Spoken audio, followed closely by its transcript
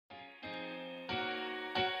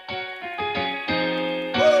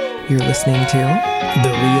You're listening to The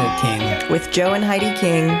Real King with Joe and Heidi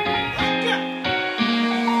King.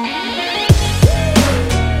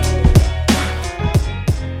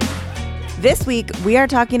 This week, we are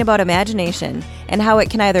talking about imagination and how it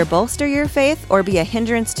can either bolster your faith or be a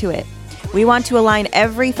hindrance to it. We want to align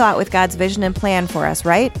every thought with God's vision and plan for us,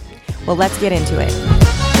 right? Well, let's get into it.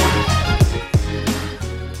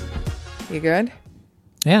 You good?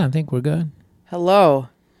 Yeah, I think we're good. Hello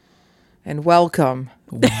and welcome.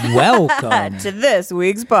 Welcome. To this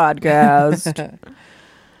week's podcast.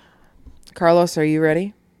 Carlos, are you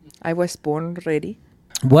ready? I was born ready.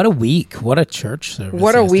 What a week. What a church service.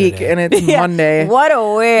 What a week, yesterday. and it's Monday. What a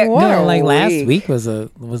week. What No, a like last week. week was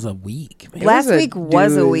a week. Man. Last was a week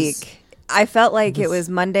was a doozy. week. I felt like it was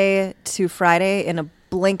Monday to Friday in a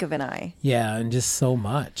blink of an eye. Yeah, and just so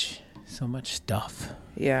much stuff.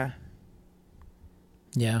 Yeah.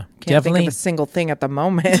 Yeah, Can't definitely. think of a single thing at the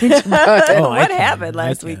moment. Oh, I What can. happened I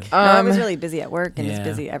last can. week? No, I was really busy at work and yeah. just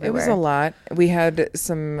busy It everywhere. was a lot. We had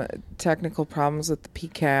some technical problems with the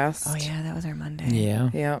PCast. Oh, yeah, that was our Monday. Yeah,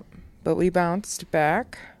 Yeah. But we bounced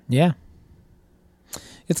back. yeah.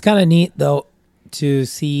 It's kind of neat though to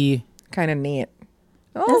see. Kind of neat.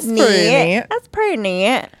 Oh, That's it's pretty neat. That's pretty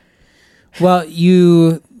neat. Well,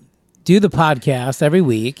 you do the podcast every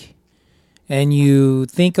week, and you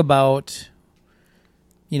think about,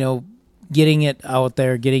 getting it out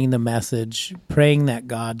there, getting the message, praying that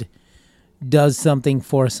God does something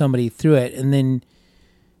for somebody through it. And then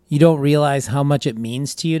you don't realize how much it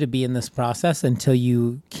means to you to be in this process until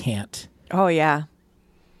you can't, Oh, yeah.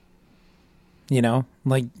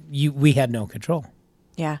 we had no control.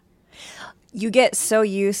 Yeah. You get so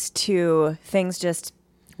used to things just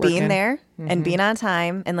being Working. there and being on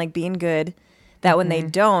time and like being good that when they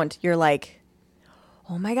don't, you're like,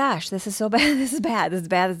 oh my gosh, this is so bad. This is bad. This is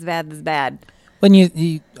bad. This is bad. This is bad. When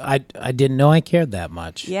I didn't know I cared that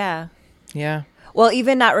much. Yeah. Yeah. Well,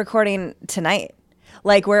 even not recording tonight,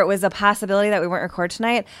 like where it was a possibility that we wouldn't record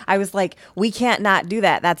tonight, I was like, we can't not do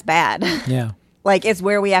that. That's bad. Yeah. Like it's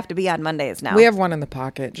where we have to be on Mondays now. We have one in the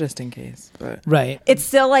pocket just in case. But Right. It's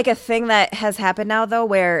still like a thing that has happened now though,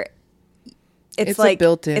 where it's a like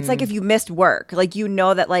built-in- It's like if you missed work, like you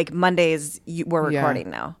know that like Mondays we're Yeah. recording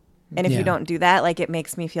now, and if Yeah. you don't do that, like it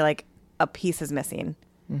makes me feel like a piece is missing.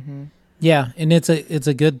 Yeah, and it's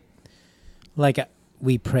a good,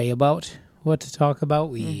 we pray about what to talk about.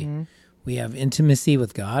 We have intimacy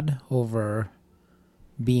with God over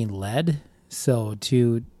being led. So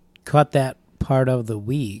to cut that part of the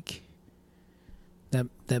week,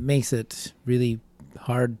 that makes it really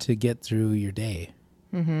hard to get through your day.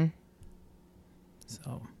 Mm-hmm.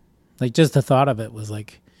 So, just the thought of it was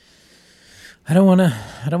like, I don't want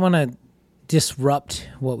to disrupt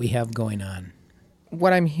what we have going on.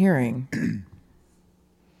 what I'm hearing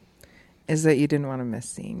is that you didn't want to miss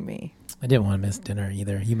seeing me. I didn't want to miss dinner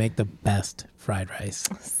either. You make the best fried rice.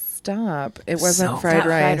 Stop. It wasn't So fried Not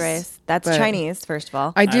rice. fried rice. That's but Chinese, first of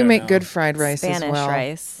all. I do don't make know. good fried rice Spanish as well.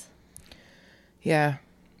 rice. Yeah.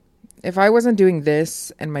 If I wasn't doing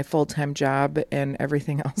this and my full-time job and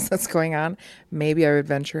everything else that's going on, maybe I would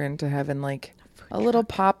venture into having like a little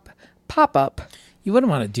pop-up. You wouldn't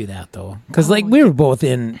want to do that though, because we were both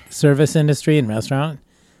in service industry and restaurant.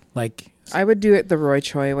 I would do it the Roy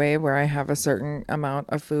Choi way, where I have a certain amount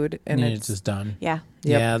of food and and it's it's just done. Yeah,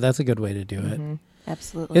 Yep. Yeah, that's a good way to do it.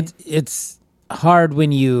 absolutely. It's hard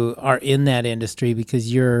when you are in that industry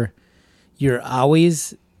because you're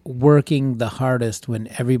always working the hardest when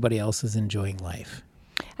everybody else is enjoying life.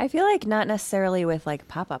 I feel like not necessarily with like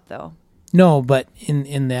pop-up though. No, but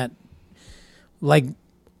in that,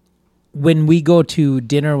 when we go to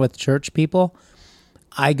dinner with church people,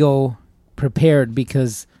 I go prepared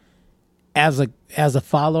because as a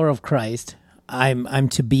follower of Christ, I'm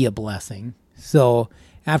to be a blessing. So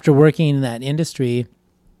after working in that industry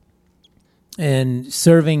and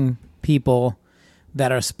serving people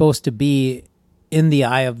that are supposed to be in the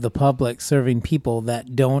eye of the public, serving people that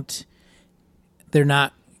they're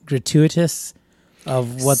not gratuitous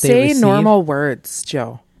of what they say receive. normal words,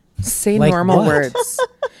 Joe. Say Like normal what? words.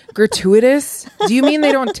 Gratuitous? Do you mean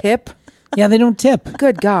they don't tip? Yeah, they don't tip.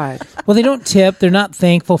 Good God. Well, they don't tip. They're not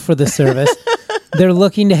thankful for the service. They're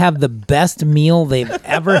looking to have the best meal they've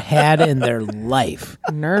ever had in their life.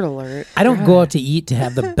 Nerd alert. I don't go out to eat to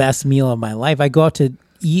have the best meal of my life. I go out to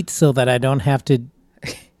eat so that I don't have to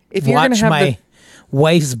If you're gonna watch have my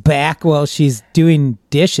wife's back while she's doing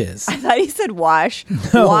dishes. I thought he said wash.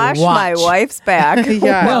 No, wash my watch. wife's back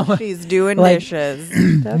Yeah. while she's doing Like- dishes.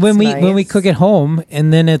 That's when we nice. cook at home,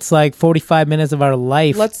 and then it's like 45 minutes of our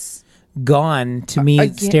life let's gone to me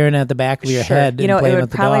Again- staring at the back of your Sure. head You and know, it playing would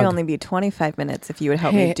with the probably dog. only be 25 minutes if you would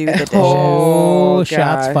help Hey, me do the dishes. Oh,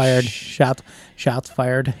 shots gosh. fired. Shots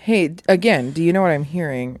fired. Hey, again, do you know what I'm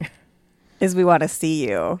hearing? Is we want to see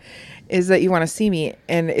you. Is that you want to see me,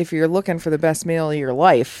 and if you're looking for the best meal of your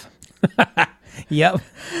life, Yep.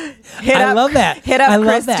 Hit I up- love that. Hit up I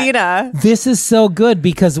love Christina. That. This is so good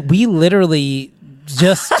because we literally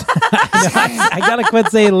just I gotta quit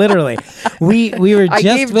saying literally. We were just I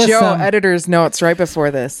gave with Joe some, editor's notes right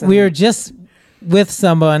before this. we were just with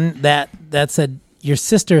someone that said your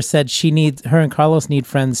sister said her and Carlos need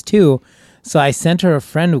friends too. So I sent her a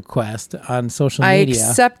friend request on social I media.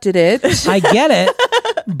 accepted it. I get it,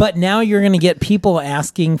 but now you're going to get people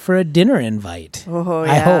asking for a dinner invite. Oh, I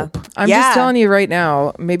yeah. hope. I'm Yeah. just telling you right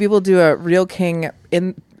now. Maybe we'll do a Real King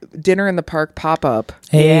in dinner in the park pop up.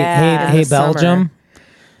 Hey, Yeah. hey, In the summer. Belgium.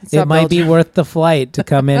 What's It up, might be Belgium? worth the flight to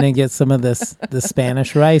come in and get some of the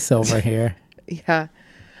Spanish rice over here. Yeah,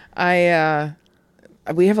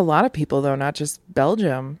 we have a lot of people though, not just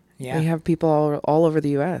Belgium. Yeah. We have people all over the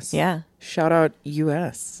U.S. Yeah. Shout out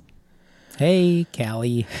U.S. Hey,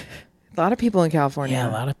 Cali. A lot of people in California. Yeah,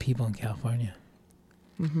 a lot of people in California.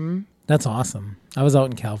 Mm-hmm. That's awesome. I was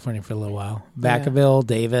out in California for a little while. Vacaville,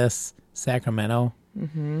 Davis, Sacramento.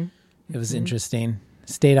 Mm-hmm. It was interesting.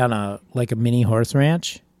 Stayed on a mini horse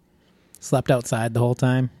ranch. Slept outside the whole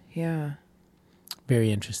time. Yeah.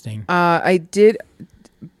 Very interesting. I did.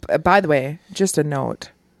 By the way, just a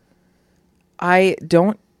note. I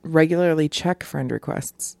don't regularly check friend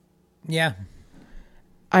requests. Yeah.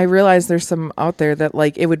 I realize there's some out there that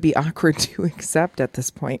it would be awkward to accept at this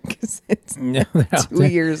point because it's No, they're out 2 there.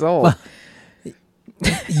 years old.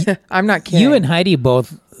 I'm not kidding. You and Heidi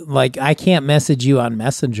both, I can't message you on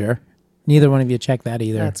Messenger. Neither one of you check that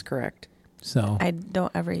either. That's correct. So, I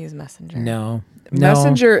don't ever use Messenger. no.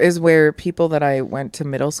 Messenger is where people that I went to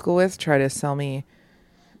middle school with try to sell me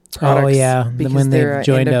products. Oh, yeah. Because When they've they're an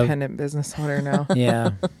joined a- independent business owner now.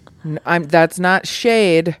 Yeah. That's not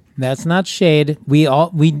shade. That's not shade. We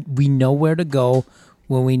know where to go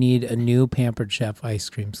when we need a new Pampered Chef ice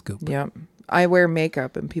cream scoop. Yep. I wear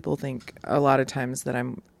makeup and people think a lot of times that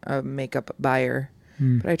I'm a makeup buyer.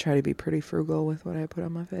 But I try to be pretty frugal with what I put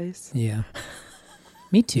on my face. Yeah.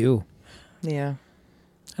 Me too. Yeah.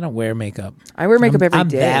 I don't wear makeup. I wear makeup every I'm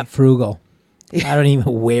day. that frugal. I don't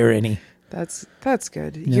even wear any. That's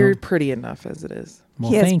good. No. You're pretty enough as it is. Well,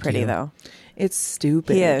 He is thank pretty, you. though. It's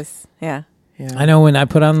stupid. He is. Yeah. Yeah. I know when I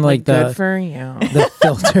put on Good the for you.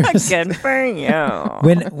 filters. Good for you.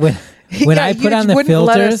 when Yeah, I put on you the wouldn't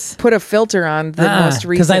let us filters, put a filter on the most recent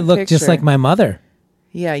because I look just picture. like my mother.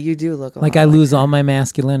 Yeah, you do look Like lot I lose all my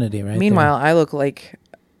masculinity, right? Meanwhile, I look like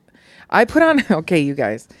I put on. Okay, you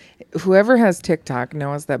guys, whoever has TikTok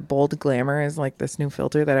knows that Bold Glamour is this new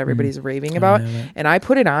filter that everybody's raving about, have it. and I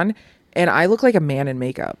put it on, and I look like a man in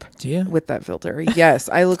makeup Do you? with that filter. Yes,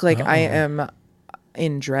 I look like I am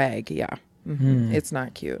in drag. Yeah, It's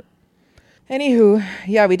not cute. Anywho,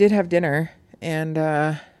 yeah, we did have dinner, and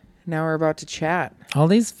now we're about to chat. All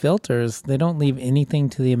these filters, they don't leave anything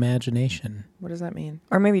to the imagination. What does that mean?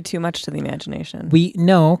 Or maybe too much to the imagination. We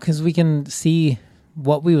know because we can see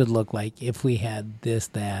what we would look like if we had this,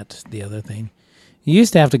 that, the other thing. You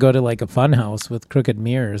used to have to go to a fun house with crooked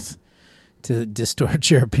mirrors to distort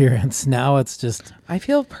your appearance. Now it's just I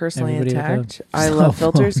feel personally Everybody with a attacked. I cell love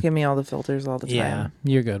filters. phone. Give me all the filters all the time. yeah,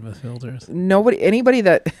 you're good with filters. Anybody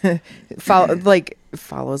that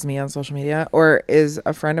follows me on social media or is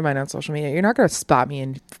a friend of mine on social media, you're not going to spot me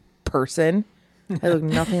in person. I look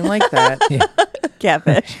nothing like that.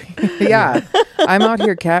 Catfish. Yeah, I'm out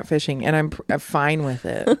here catfishing, and I'm fine with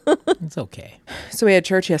it. It's okay. So we had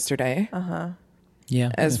church yesterday,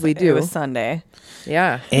 Yeah, as we It do. was Sunday.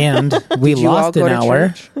 Yeah, and we Did you all lost go an to hour.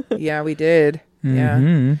 church? Yeah, we did. Yeah,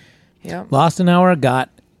 Mhm. yeah. Lost an hour. Got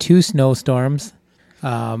 2 snowstorms.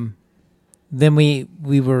 Then we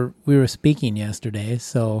were speaking yesterday.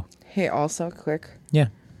 So Hey, also quick. yeah,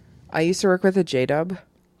 I used to work with a J-Dub,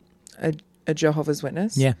 a Jehovah's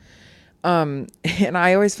Witness. yeah. And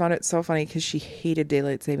I always found it so funny because she hated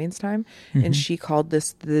daylight savings time, and she called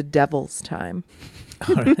this the devil's time.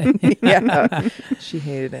 All right. Yeah, she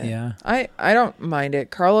hated it. Yeah. I don't mind it.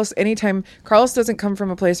 Carlos doesn't come from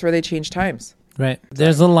a place where they change times. Right.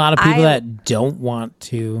 There's a lot of people I- that don't want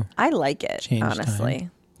to. I like it, Change honestly.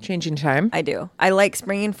 Changing time. I do. I like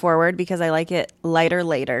springing forward because I like it lighter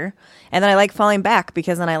later. And then I like falling back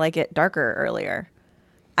because then I like it darker earlier.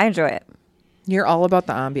 I enjoy it. You're all about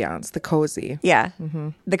the ambiance, the cozy. Yeah.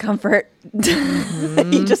 The comfort.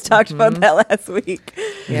 You just talked about that last week.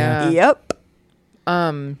 Yeah. Yep.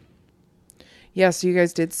 Yeah, so you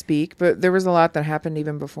guys did speak, but there was a lot that happened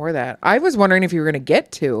even before that. I was wondering if you were going to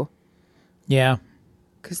get to. Yeah.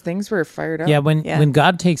 because things were fired up. Yeah, when Yeah. when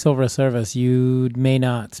God takes over a service, you may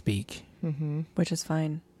not speak. Which is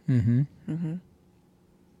fine.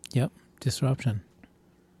 Yep, disruption.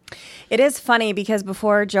 It is funny because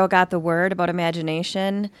before Joe got the word about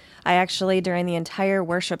imagination, I actually, during the entire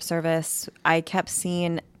worship service, I kept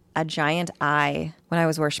seeing a giant eye when I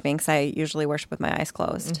was worshiping, because I usually worship with my eyes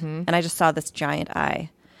closed. And I just saw this giant eye.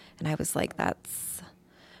 And I was like, I'm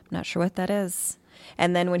not sure what that is.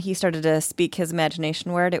 And then when he started to speak his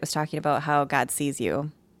imagination word, it was talking about how God sees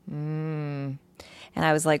you. And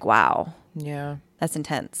I was like, wow, Yeah. that's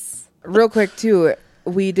intense. Real quick, too,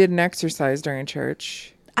 we did an exercise during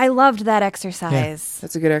church. I loved that exercise.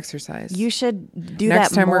 That's a good exercise. You should do Next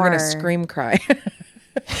that time more. we're going to scream cry.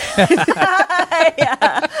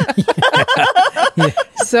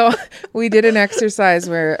 So we did an exercise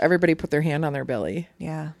where everybody put their hand on their belly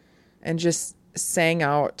Yeah. and just sang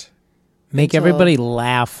out. Make Until- everybody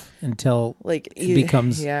laugh until Like it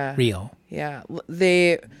becomes yeah. real. Yeah.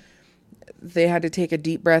 They had to take a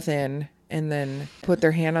deep breath in and then put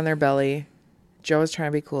their hand on their belly. Joe was trying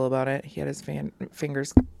to be cool about it. He had his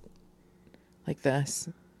fingers like this.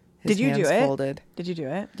 His Did you do hands it? Folded. Did you do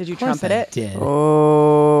it? Did you Of course trumpet I it? did.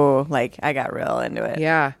 Oh, like I got real into it.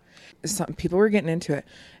 Yeah. Some people were getting into it.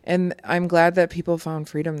 And I'm glad that people found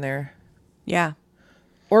freedom there. Yeah.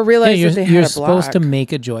 Or Yeah, realized you're that they you're had a block. supposed to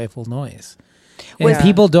make a joyful noise. And Yeah.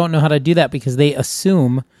 people don't know how to do that because they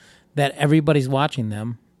assume that everybody's watching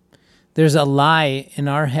them. There's a lie in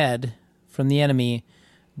our head from the enemy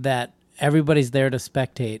that everybody's there to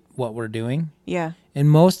spectate what we're doing. Yeah. And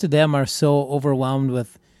most of them are so overwhelmed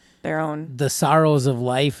with Their own. the sorrows of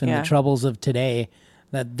life and Yeah. the troubles of today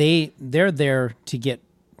that they're there to get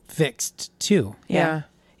fixed too. Yeah.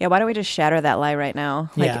 Yeah. Why don't we just shatter that lie right now?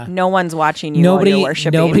 Like Yeah. no one's watching you while you're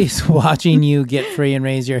worshiping. Nobody's watching you get free and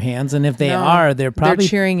raise your hands. And if they No, are, they're probably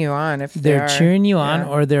cheering you on. If they're cheering you on, Yeah.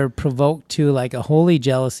 or they're provoked to like a holy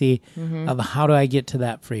jealousy of how do I get to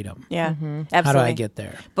that freedom? Yeah. Absolutely. How do I get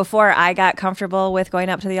there? Before I got comfortable with going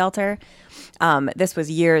up to the altar, this was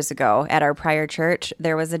years ago at our prior church,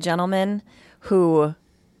 there was a gentleman who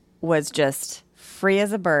was just free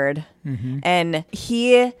as a bird. And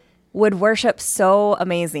he would worship so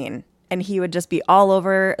amazing. And he would just be all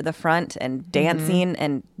over the front and dancing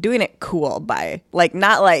and doing it cool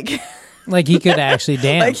not like, Like he could actually like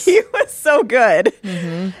dance. he was so good.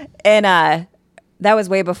 And that was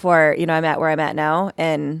way before, I'm at where I'm at now.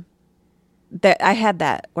 And that I had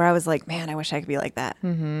that where I was like, man, I wish I could be like that.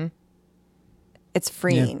 It's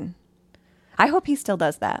freeing. I hope he still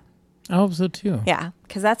does that. I hope so too. Yeah,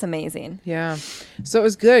 because that's amazing. Yeah. So it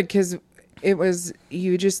was good because it was,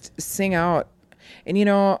 you just sing out.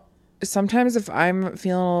 And, sometimes if I'm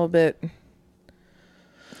feeling a little bit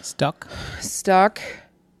Stuck. stuck,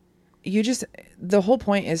 the whole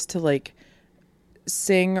point is to like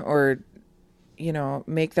sing or,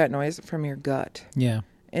 make that noise from your gut. Yeah.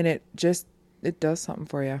 And it does something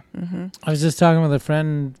for you. I was just talking with a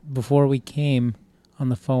friend before we came on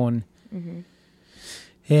the phone,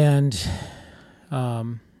 and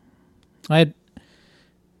I'd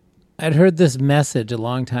heard this message a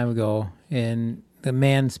long time ago, and the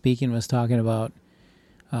man speaking was talking about,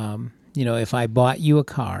 if I bought you a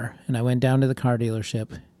car and I went down to the car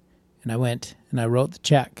dealership and I went and I wrote the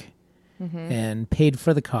check and paid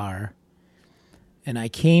for the car, and I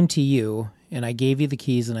came to you and I gave you the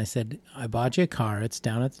keys and I said, I bought you a car. It's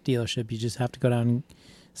down at the dealership. You just have to go down and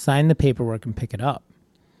sign the paperwork and pick it up.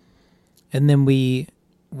 And then we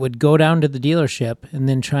would go down to the dealership and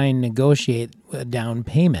then try and negotiate a down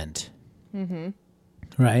payment.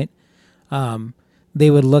 Right?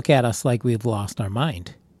 They would look at us like we've lost our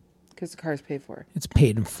mind. Because the car's paid for. It's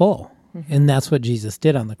paid in full. And that's what Jesus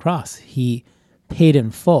did on the cross. He paid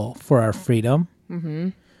in full for our freedom,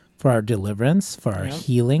 for our deliverance, for our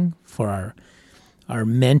healing, for our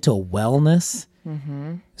mental wellness.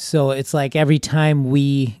 So it's like every time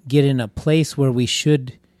we get in a place where we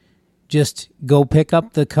should just go pick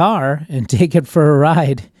up the car and take it for a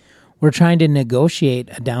ride, we're trying to negotiate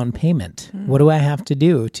a down payment. What do I have to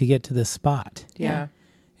do to get to this spot? Yeah.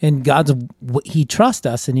 And he trusts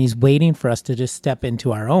us, and he's waiting for us to just step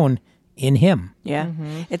into our own in him. Yeah.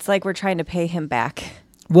 It's like we're trying to pay him back.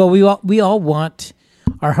 Well, we all want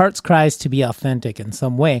our heart's cries to be authentic in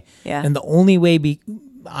some way. Yeah. And the only way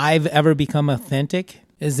I've ever become authentic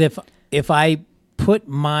is if I put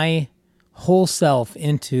my whole self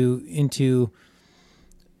into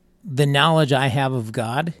the knowledge I have of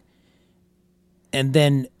God, and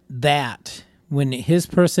then that when his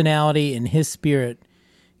personality and his spirit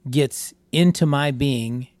gets into my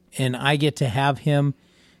being and I get to have him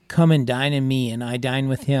come and dine in me and I dine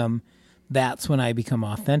with him, that's when I become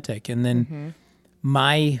authentic. And then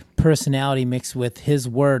my personality mixed with his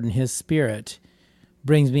word and his spirit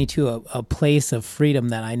brings me to a place of freedom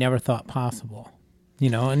that I never thought possible. You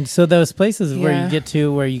know, and so those places where you get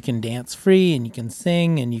to where you can dance free and you can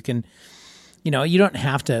sing and you can, you know, you don't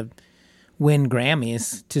have to win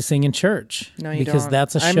Grammys to sing in church. No, you because don't.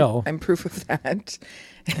 that's a show. I'm proof of that.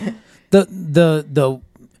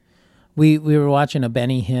 We were watching a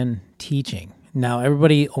Benny Hinn teaching. Now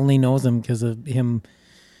everybody only knows him because of him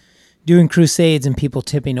doing crusades and people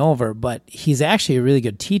tipping over, but he's actually a really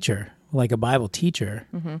good teacher, like a Bible teacher.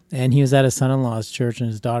 And he was at his son-in-law's church and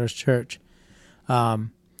his daughter's church.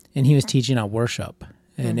 And he was teaching on worship,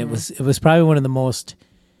 and it was probably one of the most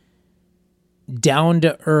down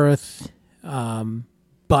to earth,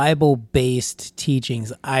 Bible-based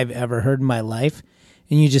teachings I've ever heard in my life.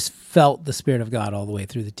 And you just felt the Spirit of God all the way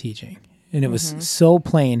through the teaching. And it was so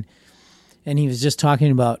plain. And he was just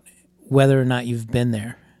talking about whether or not you've been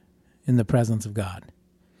there in the presence of God.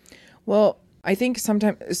 Well, I think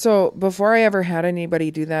sometimes, so before I ever had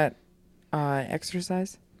anybody do that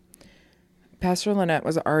exercise, Pastor Lynette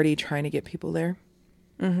was already trying to get people there.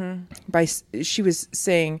 She was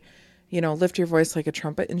saying, you know, lift your voice like a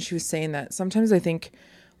trumpet. And she was saying that sometimes I think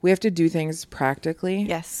we have to do things practically.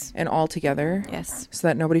 Yes. And all together. Yes. So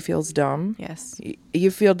that nobody feels dumb. Yes.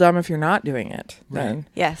 You feel dumb if you're not doing it. Then. Right.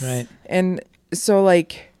 Yes. Right. And so,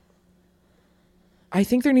 like, I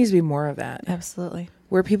think there needs to be more of that. Absolutely.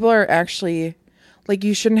 Where people are actually, like,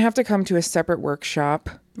 you shouldn't have to come to a separate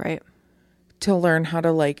workshop. Right. To learn how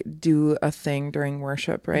to, like, do a thing during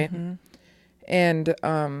worship, right? And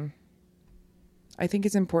I think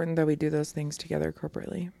it's important that we do those things together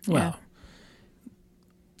corporately. Well,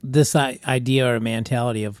 this idea or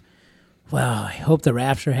mentality of, well, I hope the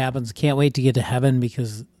rapture happens. Can't wait to get to heaven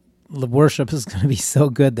because the worship is going to be so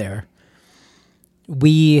good there.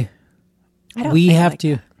 We have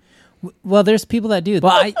to. Well, there's people that do.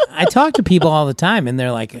 Well, I talk to people all the time, and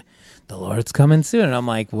they're like, the Lord's coming soon. And I'm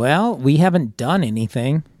like, well, we haven't done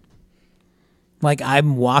anything. Like,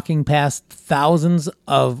 I'm walking past thousands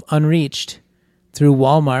of unreached through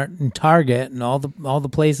Walmart and Target and all the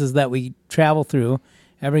places that we travel through,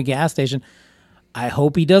 every gas station. I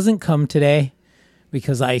hope he doesn't come today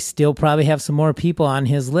because I still probably have some more people on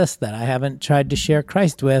his list that I haven't tried to share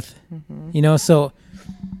Christ with. You know, so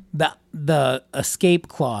the escape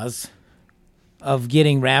clause of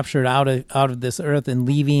getting raptured out of this earth and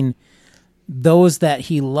leaving those that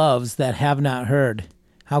he loves that have not heard.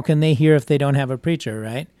 How can they hear if they don't have a preacher,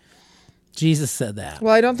 right? Jesus said that.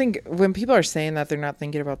 Well, I don't think when people are saying that, they're not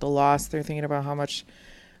thinking about the lost. They're thinking about how much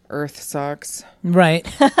earth sucks. Right.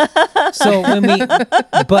 So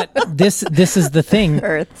but this is the thing.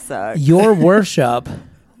 Earth sucks. Your worship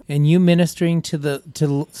and you ministering to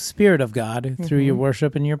the Spirit of God through your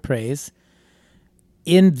worship and your praise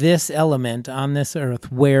in this element on this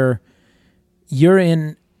earth where you're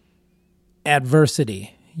in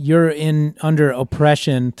adversity, you're under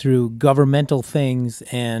oppression through governmental things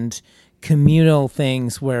and communal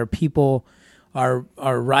things where people are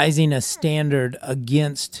rising a standard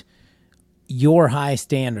against your high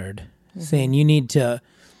standard, saying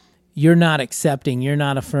you're not accepting, you're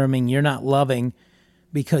not affirming, you're not loving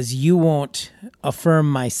because you won't affirm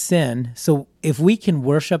my sin. So if we can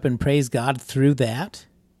worship and praise God through that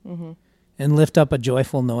and lift up a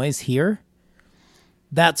joyful noise here,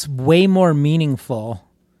 that's way more meaningful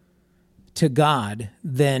to God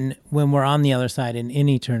than when we're on the other side in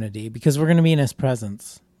eternity, because we're going to be in his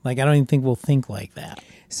presence. Like, I don't even think we'll think like that.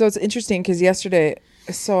 So it's interesting because yesterday,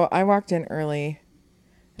 so I walked in early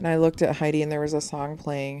and I looked at Heidi and there was a song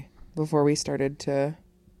playing before we started to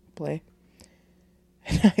play.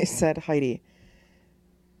 And I said, Heidi,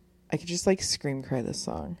 I could just like scream cry this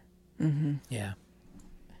song. Yeah.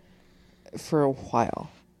 For a while.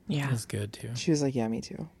 Yeah. That's good too. She was like, yeah, me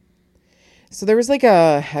too. So there was like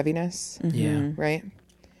a heaviness, Yeah. right?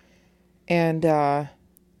 And that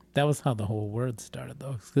was how the whole word started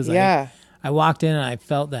though. Because yeah. I walked in and I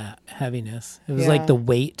felt that heaviness. It was like the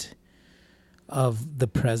weight of the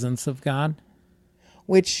presence of God.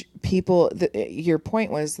 Which people, your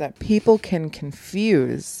point was that people can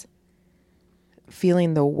confuse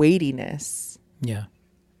feeling the weightiness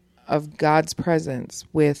of God's presence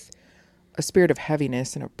with a spirit of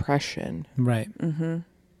heaviness and oppression. Right. And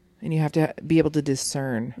you have to be able to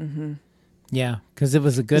discern. Yeah, because it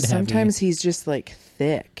was a good Sometimes he's just like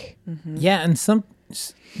thick. Yeah, and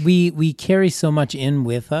we carry so much in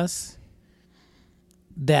with us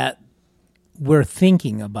that we're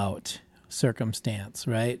thinking about circumstance,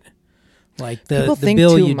 right? Like the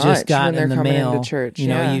bill you just got in the mail. Into church. You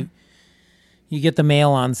know, you get the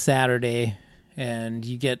mail on Saturday and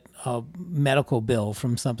you get a medical bill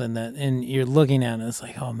from something and you're looking at it, it's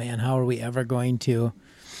like, oh man, how are we ever going to?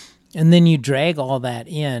 And then you drag all that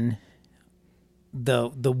in. The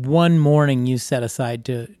one morning you set aside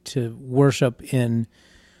to worship in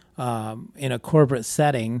a corporate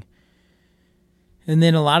setting, and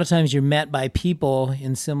then a lot of times you're met by people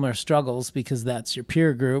in similar struggles because that's your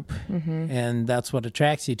peer group, and that's what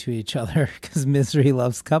attracts you to each other because misery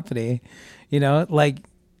loves company. Like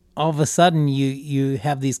all of a sudden you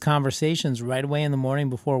have these conversations right away in the morning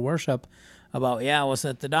before worship about, I was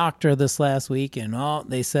at the doctor this last week, and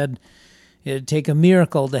they said it'd take a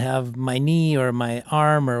miracle to have my knee or my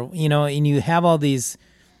arm, or, and you have all these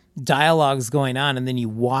dialogues going on, and then you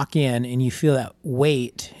walk in and you feel that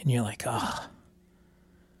weight and you're like, oh,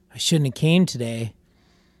 I shouldn't have came today.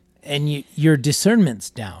 And your discernment's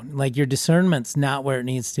down. Like your discernment's not where it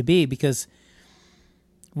needs to be, because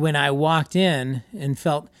when I walked in and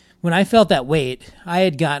when I felt that weight, I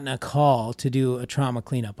had gotten a call to do a trauma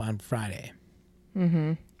cleanup on Friday.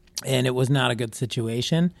 And it was not a good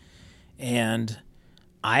situation. And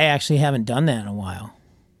I actually haven't done that in a while.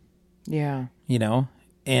 Yeah.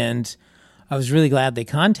 And I was really glad they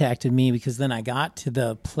contacted me, because then I got to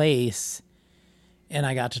the place and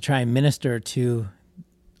I got to try and minister to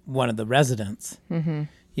one of the residents,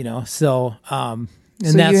 so, and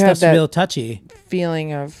that stuff's real touchy.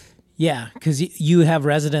 Feeling of, yeah, because you have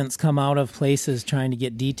residents come out of places trying to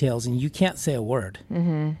get details and you can't say a word.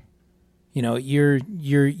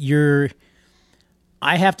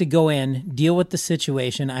 I have to go in, deal with the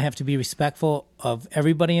situation. I have to be respectful of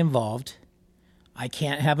everybody involved. I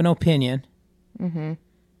can't have an opinion.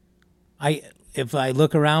 If I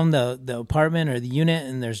look around the apartment or the unit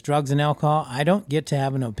and there's drugs and alcohol, I don't get to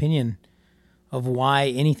have an opinion of why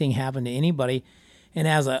anything happened to anybody. And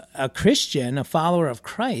as a Christian, a follower of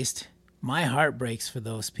Christ, my heart breaks for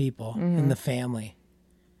those people and the family.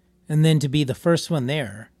 And then to be the first one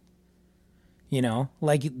there,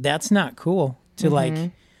 like that's not cool.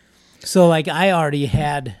 So I already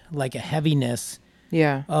had like a heaviness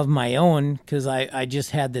of my own, because I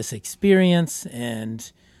just had this experience, and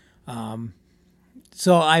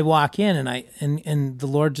so I walk in and the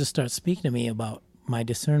Lord just starts speaking to me about my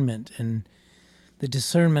discernment and the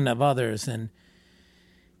discernment of others. And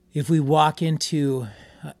if we walk into,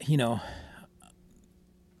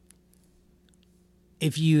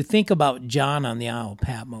 if you think about John on the Isle of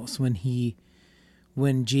Patmos,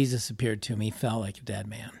 when Jesus appeared to him, he fell like a dead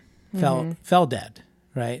man, fell dead,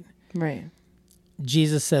 right? Right.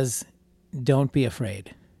 Jesus says, don't be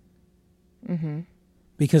afraid.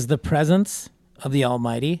 Because the presence of the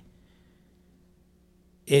Almighty,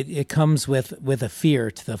 it comes with a fear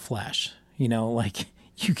to the flesh, like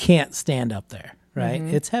you can't stand up there, right?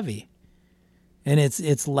 It's heavy and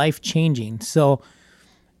it's life-changing. So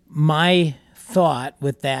my thought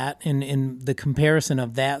with that and in the comparison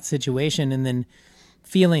of that situation, and then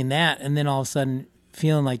feeling that, and then all of a sudden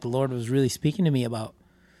feeling like the Lord was really speaking to me about,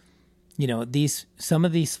 some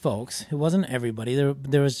of these folks. It wasn't everybody.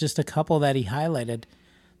 There was just a couple that he highlighted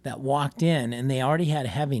that walked in and they already had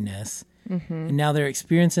heaviness, and now they're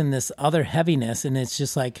experiencing this other heaviness, and it's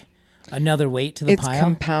just like another weight to the pile. It's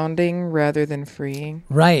compounding rather than freeing.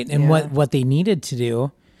 Right, and what they needed to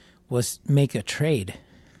do was make a trade.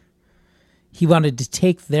 He wanted to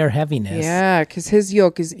take their heaviness. Yeah, because his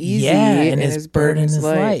yoke is easy, and his burden is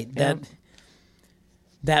light. Yep.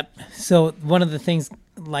 So one of the things,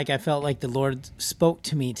 like I felt like the Lord spoke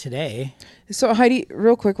to me today. So Heidi,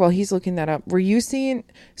 real quick, while he's looking that up, were you seeing?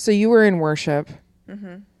 So you were in worship,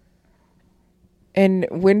 and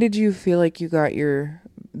when did you feel like you got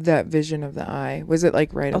that vision of the eye? Was it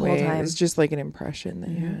like right away? It was just like an impression that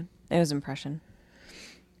you had. It was impression.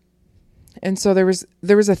 And so there was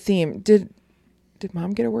a theme. Did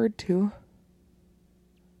Mom get a word too?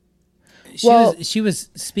 She was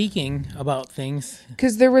speaking about things,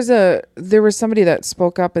 because there was somebody that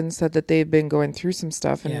spoke up and said that they'd been going through some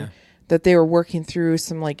stuff, and that they were working through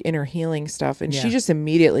some like inner healing stuff, and she just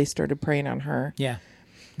immediately started praying on her. Yeah,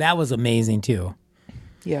 that was amazing too.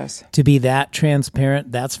 Yes, to be that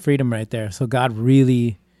transparent, that's freedom right there. So God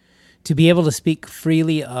really, to be able to speak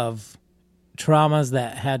freely of traumas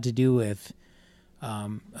that had to do with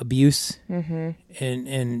abuse,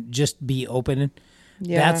 and just be open.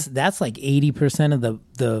 Yeah. That's like 80% of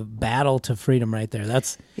the battle to freedom right there.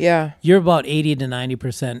 You're about 80 to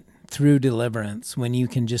 90% through deliverance when you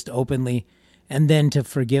can just openly, and then to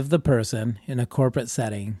forgive the person in a corporate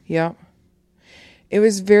setting. Yeah. It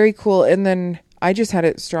was very cool. And then I just had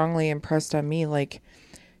it strongly impressed on me, like,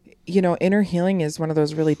 inner healing is one of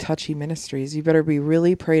those really touchy ministries. You better be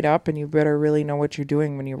really prayed up, and you better really know what you're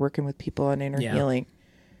doing when you're working with people on inner healing.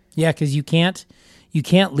 Yeah, because you can't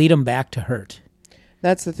lead them back to hurt.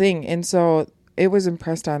 That's the thing. And so it was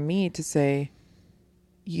impressed on me to say,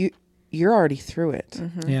 you're already through it.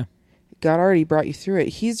 Mm-hmm. Yeah. God already brought you through it.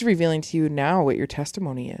 He's revealing to you now what your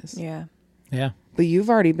testimony is. Yeah. Yeah. But you've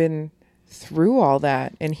already been through all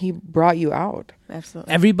that, and he brought you out.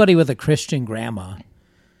 Absolutely. Everybody with a Christian grandma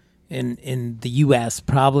in the U.S.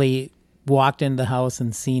 probably walked into the house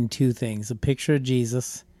and seen two things: a picture of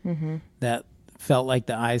Jesus that felt like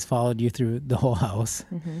the eyes followed you through the whole house,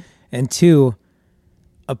 and two,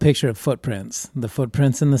 a picture of footprints. The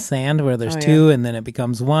footprints in the sand where there's two, and then it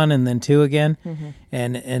becomes one, and then two again,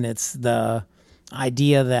 and it's the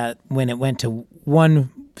idea that when it went to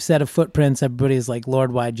one set of footprints, everybody's like,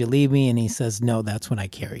 "Lord, why'd you leave me?" And he says, "No, that's when I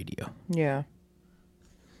carried you." Yeah.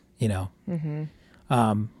 You know,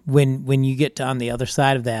 when you get to on the other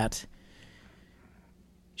side of that,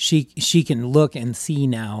 she can look and see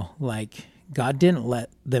now, like, God didn't let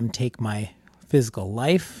them take my physical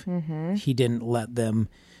life. He didn't let them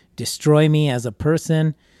destroy me as a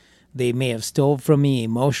person. They may have stole from me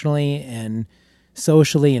emotionally and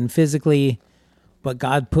socially and physically, but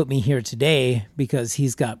God put me here today because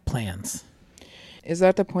he's got plans. Is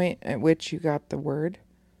that the point at which you got the word?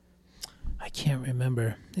 I can't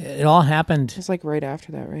remember. It all happened. It's like right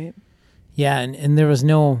after that, right? Yeah, and there was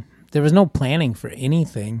no planning for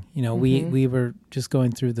anything. You know, we were just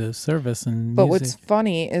going through the service and But music. what's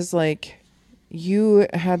funny is, like, you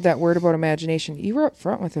had that word about imagination. You were up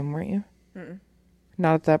front with him, weren't you?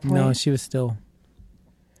 Not at that point? No, she was still.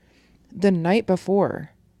 The night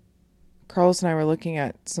before, Carlos and I were looking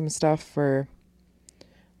at some stuff for,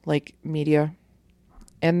 like, media.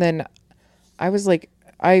 And then I was like,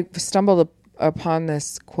 I stumbled upon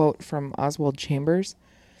this quote from Oswald Chambers.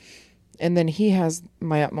 And then he has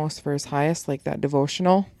My Utmost for His Highest, like that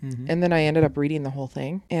devotional. And then I ended up reading the whole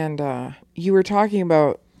thing. And you were talking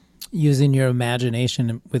about... Using your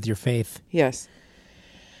imagination with your faith. Yes.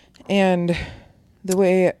 And the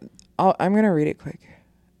way... I'm going to read it quick.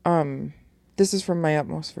 This is from My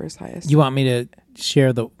Utmost for His Highest. You want me to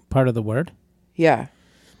share the part of the word? Yeah.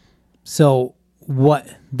 So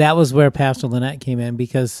that was where Pastor Lynette came in,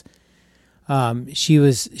 because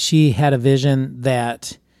she had a vision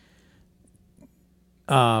that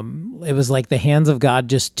it was like the hands of God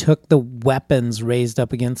just took the weapons raised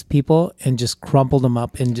up against people and just crumpled them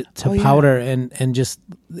up into powder, and just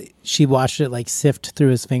she watched it like sift through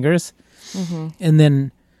his fingers. And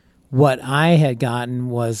then what I had gotten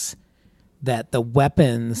was that the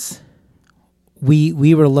weapons,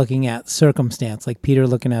 we were looking at circumstance, like Peter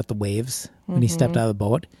looking at the waves when he stepped out of the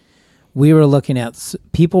boat. We were looking at,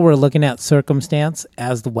 people were looking at circumstance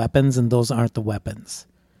as the weapons, and those aren't the weapons.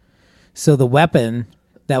 So the weapon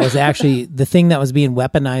that was actually, the thing that was being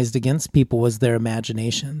weaponized against people was their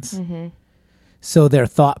imaginations. So their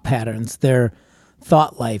thought patterns, their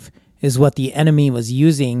thought life is what the enemy was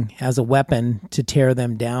using as a weapon to tear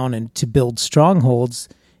them down and to build strongholds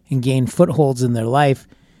and gain footholds in their life,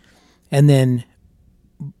 and then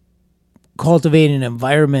cultivate an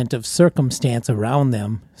environment of circumstance around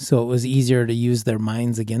them so it was easier to use their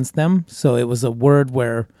minds against them. So it was a word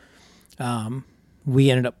where we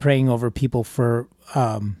ended up praying over people for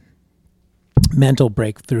mental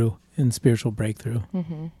breakthrough and spiritual breakthrough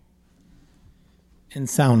and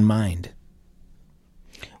sound mind.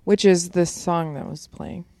 Which is the song that was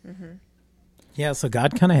playing. Yeah, so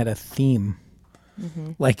God kind of had a theme,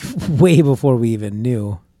 like way before we even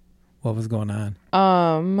knew what was going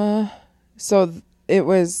on. So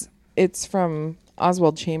it's from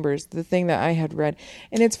Oswald Chambers, the thing that I had read.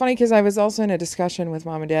 And it's funny because I was also in a discussion with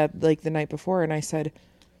Mom and Dad like the night before, and I said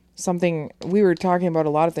something, we were talking about a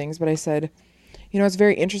lot of things, but I said, you know, it's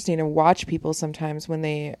very interesting to watch people sometimes when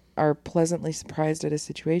they are pleasantly surprised at a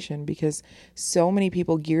situation, because so many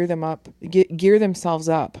people gear themselves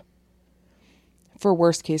up for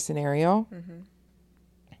worst case scenario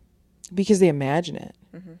because they imagine it.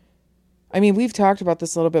 I mean, we've talked about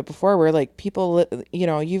this a little bit before, where like people, you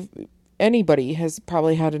know, anybody has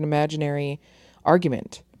probably had an imaginary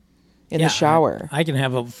argument in the shower. I can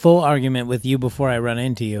have a full argument with you before I run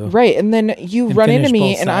into you. Right. And then you run into finish me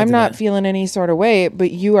both and sides I'm of not it. feeling any sort of way,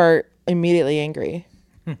 but you are immediately angry.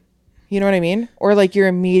 You know what I mean? Or like you're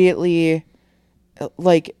immediately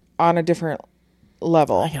like on a different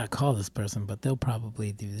level. I gotta call this person, but they'll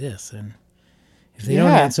probably do this, and if they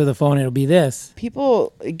don't answer the phone, it'll be this.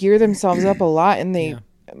 People gear themselves up a lot, and they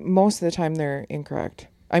most of the time they're incorrect.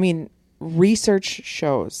 I mean, research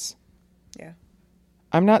shows. Yeah.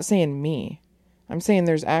 I'm not saying me. I'm saying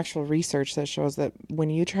there's actual research that shows that when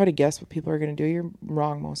you try to guess what people are going to do, you're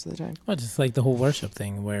wrong most of the time. Well, just like the whole worship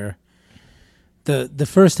thing, where the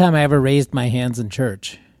first time I ever raised my hands in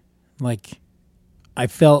church, Like, I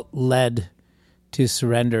felt led to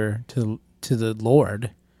surrender to the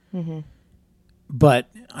Lord, but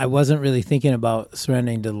I wasn't really thinking about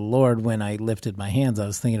surrendering to the Lord when I lifted my hands. I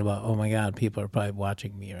was thinking about, oh my God, people are probably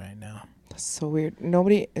watching me right now. That's so weird.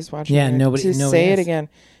 Nobody is watching Yeah, you. nobody Say it is. again.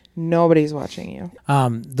 Nobody's watching you.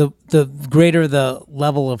 The greater the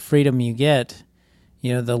level of freedom you get,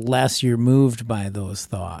 the less you're moved by those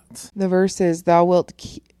thoughts. The verse is, Thou wilt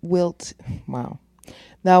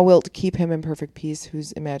keep him in perfect peace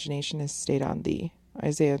whose imagination is stayed on thee.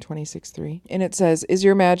 Isaiah 26:3. And it says, is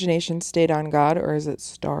your imagination stayed on God, or is it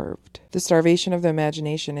starved? The starvation of the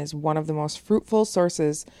imagination is one of the most fruitful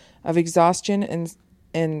sources of exhaustion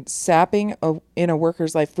and sapping in a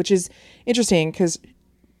worker's life, which is interesting because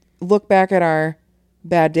look back at our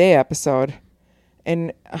bad day episode.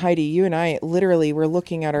 And Heidi, you and I literally were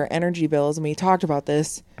looking at our energy bills, and we talked about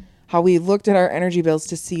this, how we looked at our energy bills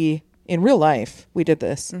to see in real life. We did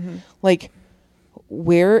this. Like,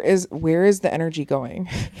 where is the energy going?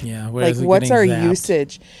 Yeah. Like, what's our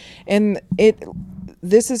usage? And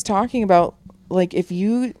this is talking about, like, if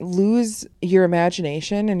you lose your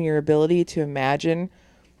imagination and your ability to imagine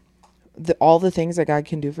all the things that God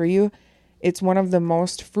can do for you, it's one of the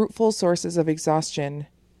most fruitful sources of exhaustion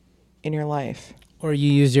in your life. Or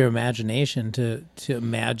you use your imagination to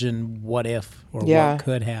imagine what if or what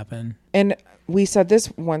could happen. And we said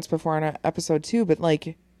this once before on episode 2, but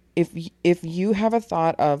like, if you have a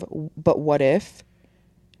thought of, but what if,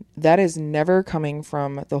 that is never coming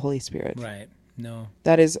from the Holy Spirit. Right. No.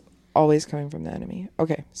 That is always coming from the enemy.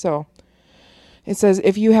 Okay. So it says,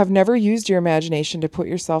 if you have never used your imagination to put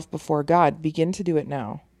yourself before God, begin to do it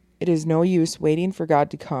now. It is no use waiting for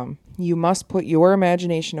God to come. You must put your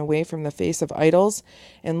imagination away from the face of idols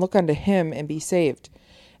and look unto him and be saved.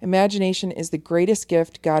 Imagination is the greatest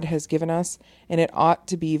gift God has given us, and it ought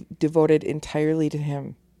to be devoted entirely to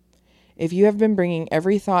him. If you have been bringing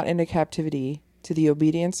every thought into captivity to the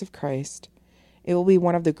obedience of Christ, it will be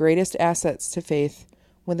one of the greatest assets to faith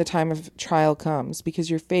when the time of trial comes,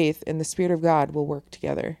 because your faith and the Spirit of God will work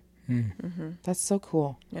together. That's so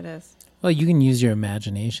cool. It is. Well, you can use your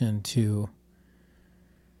imagination to,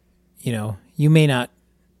 you may not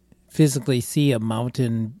physically see a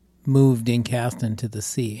mountain moved and cast into the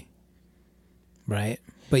sea, right?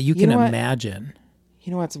 But you can imagine.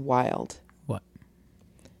 You know what's wild? What?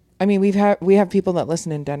 I mean, we have people that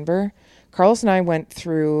listen in Denver. Carlos and I went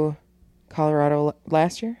through Colorado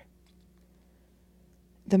last year.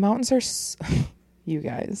 The mountains are, you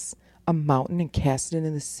guys, a mountain and cast it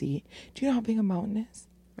into the sea. Do you know how big a mountain is?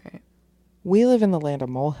 Right. We live in the land of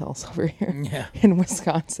molehills over here Yeah. in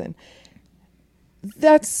Wisconsin.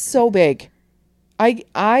 That's so big.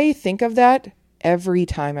 I think of that every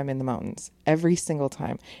time I'm in the mountains, every single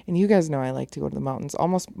time. And you guys know I like to go to the mountains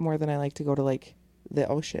almost more than I like to go to like the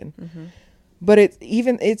ocean. But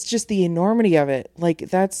it's just the enormity of it. Like,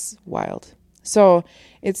 that's wild. So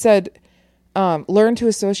it said, learn to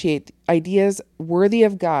associate ideas worthy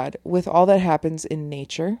of God with all that happens in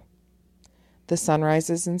nature. The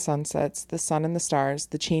sunrises and sunsets, the sun and the stars,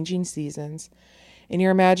 the changing seasons. And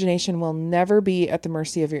your imagination will never be at the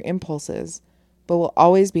mercy of your impulses, but will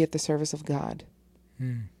always be at the service of God.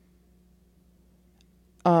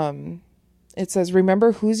 It says,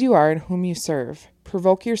 remember whose you are and whom you serve.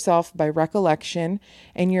 Provoke yourself by recollection,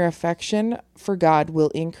 and your affection for God will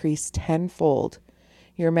increase tenfold.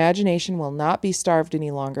 Your imagination will not be starved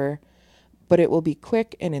any longer, but it will be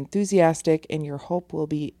quick and enthusiastic, and your hope will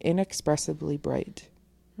be inexpressibly bright.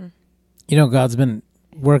 God's been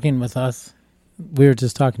working with us. We were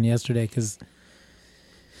just talking yesterday because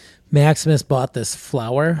Maximus bought this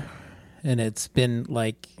flower, and it's been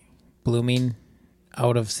like blooming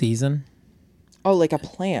out of season. Oh, like a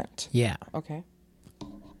plant. Yeah. Okay.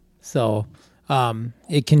 So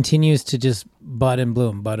it continues to just bud and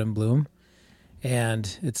bloom,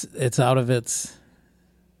 and it's out of its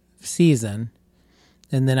season.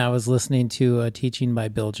 And then I was listening to a teaching by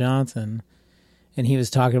Bill Johnson, and he was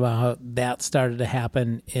talking about how that started to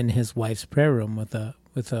happen in his wife's prayer room with a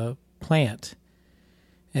plant,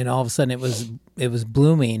 and all of a sudden it was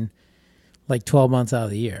blooming like 12 months out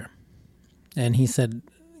of the year. And he said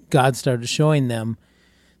God started showing them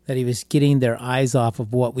that he was getting their eyes off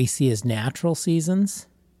of what we see as natural seasons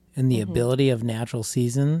and the ability of natural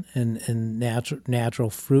season and natural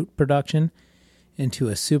fruit production into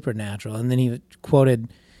a supernatural. And then he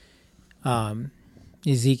quoted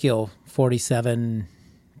Ezekiel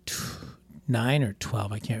 47:9 or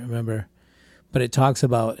 12, I can't remember, but it talks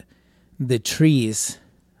about the trees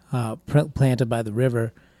planted by the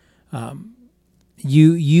river.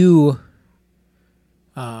 You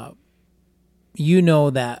you know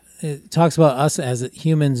that it talks about us as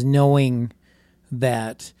humans knowing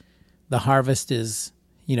that the harvest is,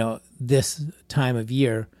 this time of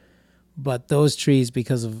year, but those trees,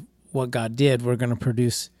 because of what God did, we're going to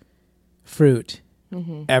produce fruit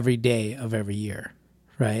every day of every year,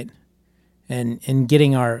 right? And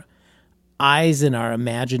getting our eyes and our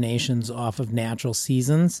imaginations off of natural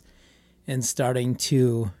seasons and starting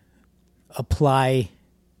to apply,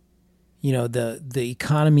 the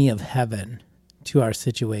economy of heaven to our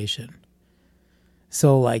situation.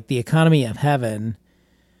 So like the economy of heaven,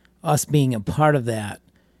 us being a part of that,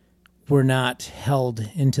 we're not held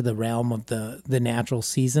into the realm of the natural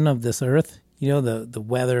season of this earth, the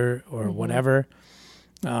weather or whatever.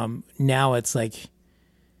 Now it's like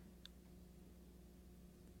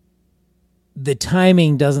the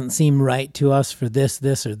timing doesn't seem right to us for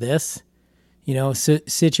this or this,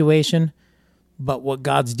 situation. But what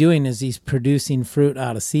God's doing is he's producing fruit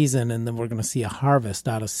out of season, and then we're going to see a harvest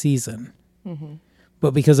out of season.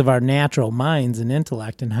 But because of our natural minds and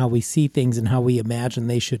intellect and how we see things and how we imagine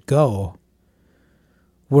they should go,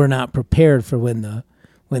 we're not prepared for when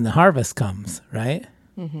the harvest comes, right?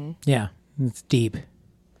 Yeah, it's deep.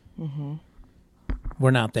 We're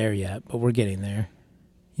not there yet, but we're getting there.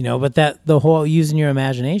 But that the whole using your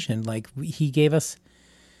imagination, like he gave us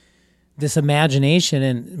this imagination,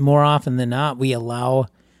 and more often than not, we allow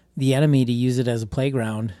the enemy to use it as a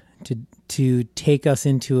playground to take us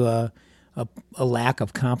into a lack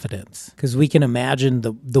of confidence, because we can imagine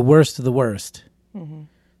the worst of the worst,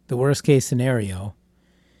 the worst case scenario,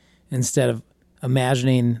 instead of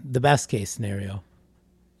imagining the best case scenario.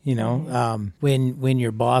 When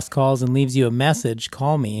your boss calls and leaves you a message,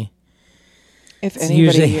 call me. If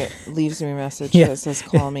anybody leaves me a message that says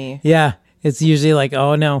call me. Yeah. It's usually like,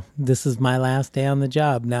 oh no, this is my last day on the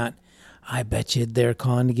job. Not, I bet you they're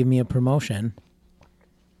calling to give me a promotion.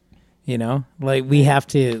 Like we have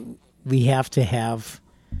to have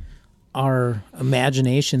our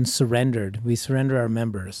imagination surrendered. We surrender our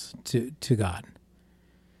members to God.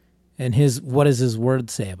 And what does his word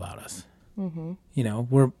say about us?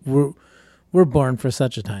 We're born for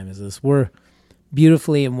such a time as this. We're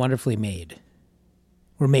beautifully and wonderfully made.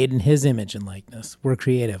 We're made in his image and likeness. We're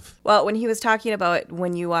creative. Well, when he was talking about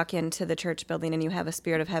when you walk into the church building and you have a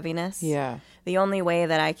spirit of heaviness, the only way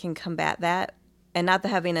that I can combat that, and not the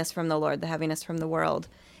heaviness from the Lord, the heaviness from the world,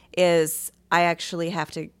 is I actually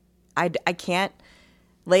have to, I can't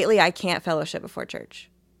fellowship before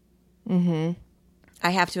church. I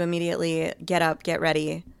have to immediately get up, get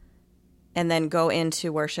ready, and then go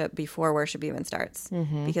into worship before worship even starts.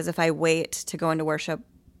 Because if I wait to go into worship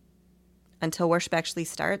until worship actually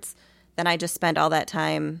starts, then I just spend all that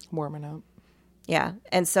time warming up. Yeah.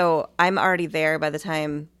 And so I'm already there by the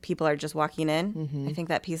time people are just walking in. I think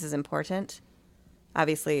that piece is important.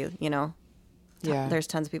 Obviously, there's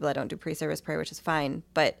tons of people that don't do pre-service prayer, which is fine.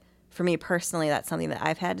 But for me personally, that's something that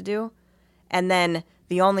I've had to do. And then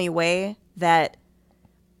the only way that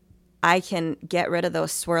I can get rid of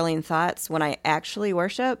those swirling thoughts when I actually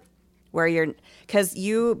worship, because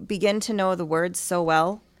you begin to know the words so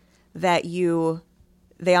well that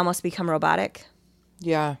they almost become robotic.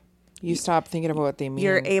 Yeah. You stop thinking about what they mean.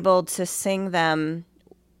 You're able to sing them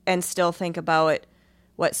and still think about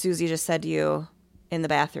what Susie just said to you in the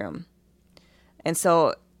bathroom. And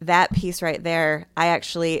so that piece right there,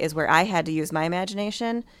 is where I had to use my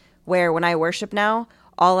imagination, where when I worship now,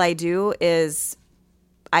 all I do is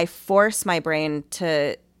I force my brain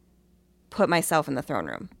to put myself in the throne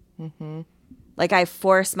room. Like I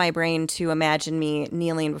force my brain to imagine me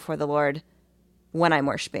kneeling before the Lord when I'm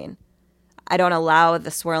worshiping. I don't allow the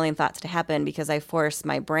swirling thoughts to happen because I force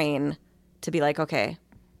my brain to be like, okay,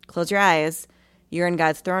 close your eyes. You're in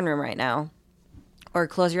God's throne room right now. Or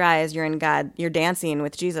close your eyes. You're dancing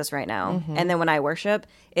with Jesus right now. And then when I worship,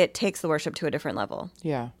 it takes the worship to a different level.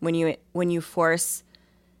 Yeah. When you force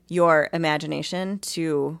your imagination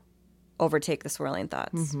to overtake the swirling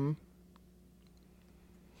thoughts.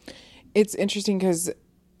 It's interesting because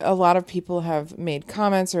a lot of people have made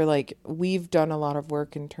comments, or like we've done a lot of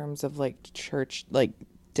work in terms of like church, like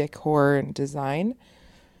decor and design.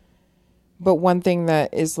 But one thing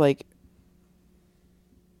that is like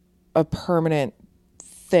a permanent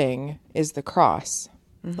thing is the cross.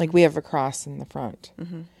 Like we have a cross in the front.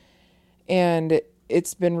 And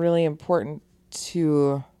it's been really important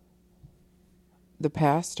to the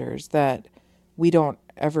pastors that we don't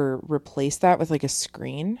ever replace that with like a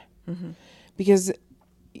screen. Because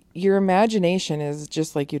your imagination is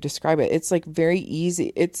just like you describe it. It's like very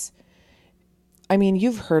easy.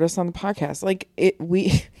 You've heard us on the podcast. Like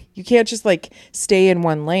you can't just like stay in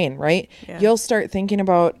one lane, right? Yeah. You'll start thinking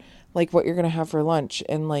about like what you're going to have for lunch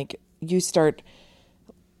and like you start,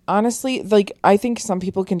 honestly, like, I think some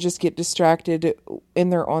people can just get distracted in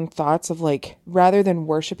their own thoughts of, like, rather than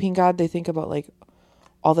worshiping God, they think about, like,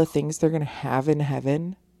 all the things they're going to have in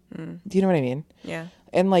heaven. Do you know what I mean? Yeah.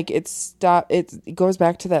 And, like, it goes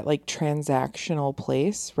back to that, like, transactional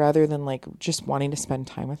place rather than, like, just wanting to spend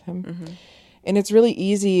time with him. And it's really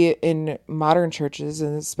easy in modern churches,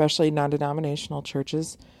 and especially non-denominational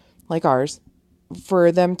churches like ours,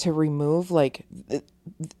 for them to remove, like,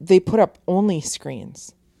 they put up only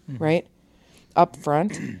screens, right, up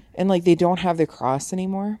front, and, like, they don't have the cross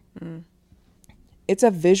anymore. It's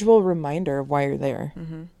a visual reminder of why you're there.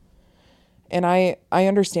 And I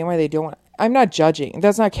understand why they don't. I'm not judging.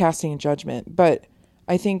 That's not casting judgment, but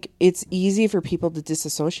I think it's easy for people to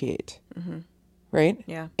disassociate, right?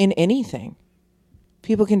 Yeah. In anything,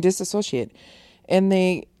 people can disassociate, and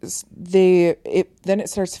then it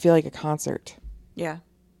starts to feel like a concert. Yeah.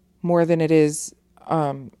 More than it is.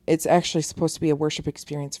 It's actually supposed to be a worship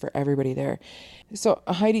experience for everybody there. So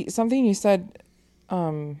Heidi, something you said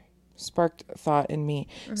sparked thought in me.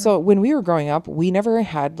 So when we were growing up, we never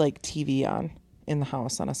had, like, TV on in the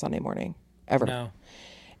house on a Sunday morning ever. No.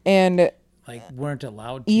 And Like, weren't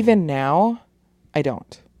allowed to. even now, I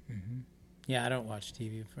don't. Yeah, I don't watch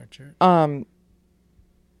TV for church.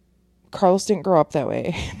 Carlos didn't grow up that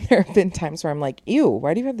way. There have been times where I'm like, ew,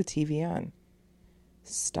 why do you have the TV on?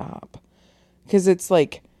 Stop. Because it's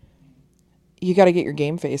like, you got to get your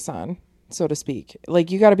game face on, so to speak.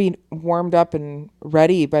 Like, you got to be warmed up and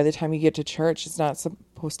ready by the time you get to church. It's not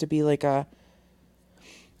supposed to be like I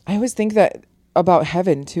always think that about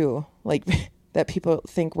heaven too. Like, that people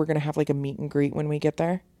think we're going to have, like, a meet and greet when we get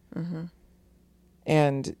there.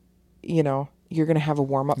 And, you know, you're going to have a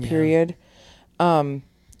warm up period.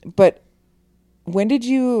 But when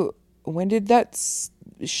did that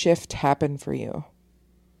shift happen for you?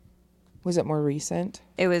 Was it more recent?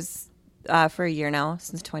 It was for a year now,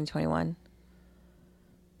 since 2021.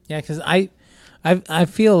 Yeah, because I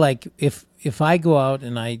feel like if I go out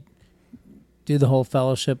and I do the whole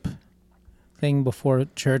fellowship thing before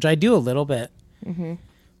church, I do a little bit,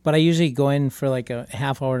 but I usually go in for like a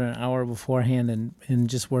half hour to an hour beforehand and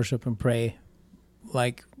just worship and pray,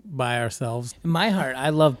 like, by ourselves. In my heart, I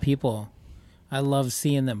love people. I love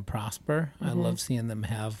seeing them prosper. I love seeing them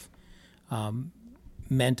have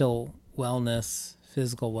mental wellness,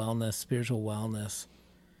 physical wellness, spiritual wellness.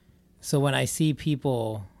 So when I see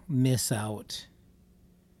people miss out,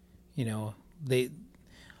 you know,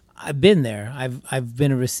 I've been there. I've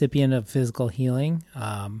been a recipient of physical healing.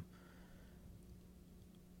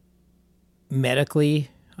 Medically,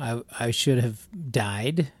 I should have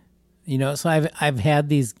died, you know. So I've had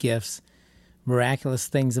these gifts, miraculous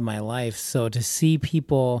things in my life. So to see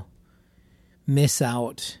people miss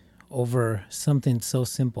out over something so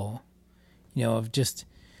simple, you know, of just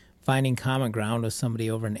finding common ground with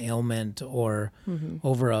somebody over an ailment or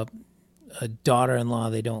over a daughter-in-law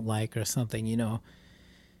they don't like or something, you know,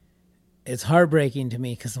 it's heartbreaking to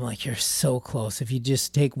me because I'm like, you're so close. If you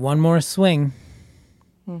just take one more swing,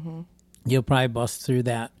 you'll probably bust through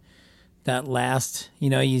that last, you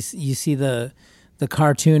know, you see the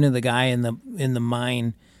cartoon of the guy in the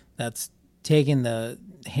mine that's taking the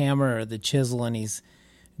hammer or the chisel and he's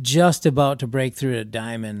just about to break through the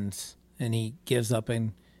diamonds and he gives up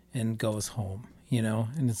and goes home, you know,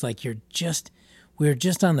 and it's like we were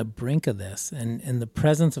just on the brink of this, and the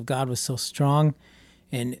presence of God was so strong,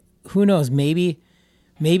 and who knows, maybe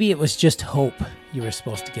it was just hope you were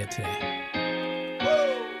supposed to get today.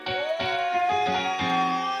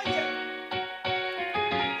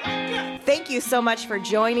 Thank you so much for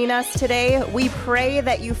joining us today. We pray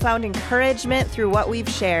that you found encouragement through what we've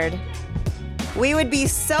shared. We would be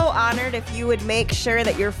so honored if you would make sure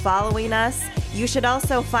that you're following us. You should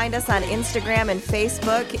also find us on Instagram and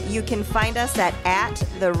Facebook. You can find us at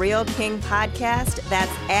The Real King Podcast. That's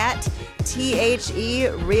at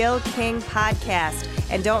THE Real King Podcast.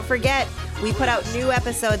 And don't forget, we put out new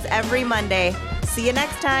episodes every Monday. See you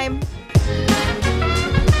next time.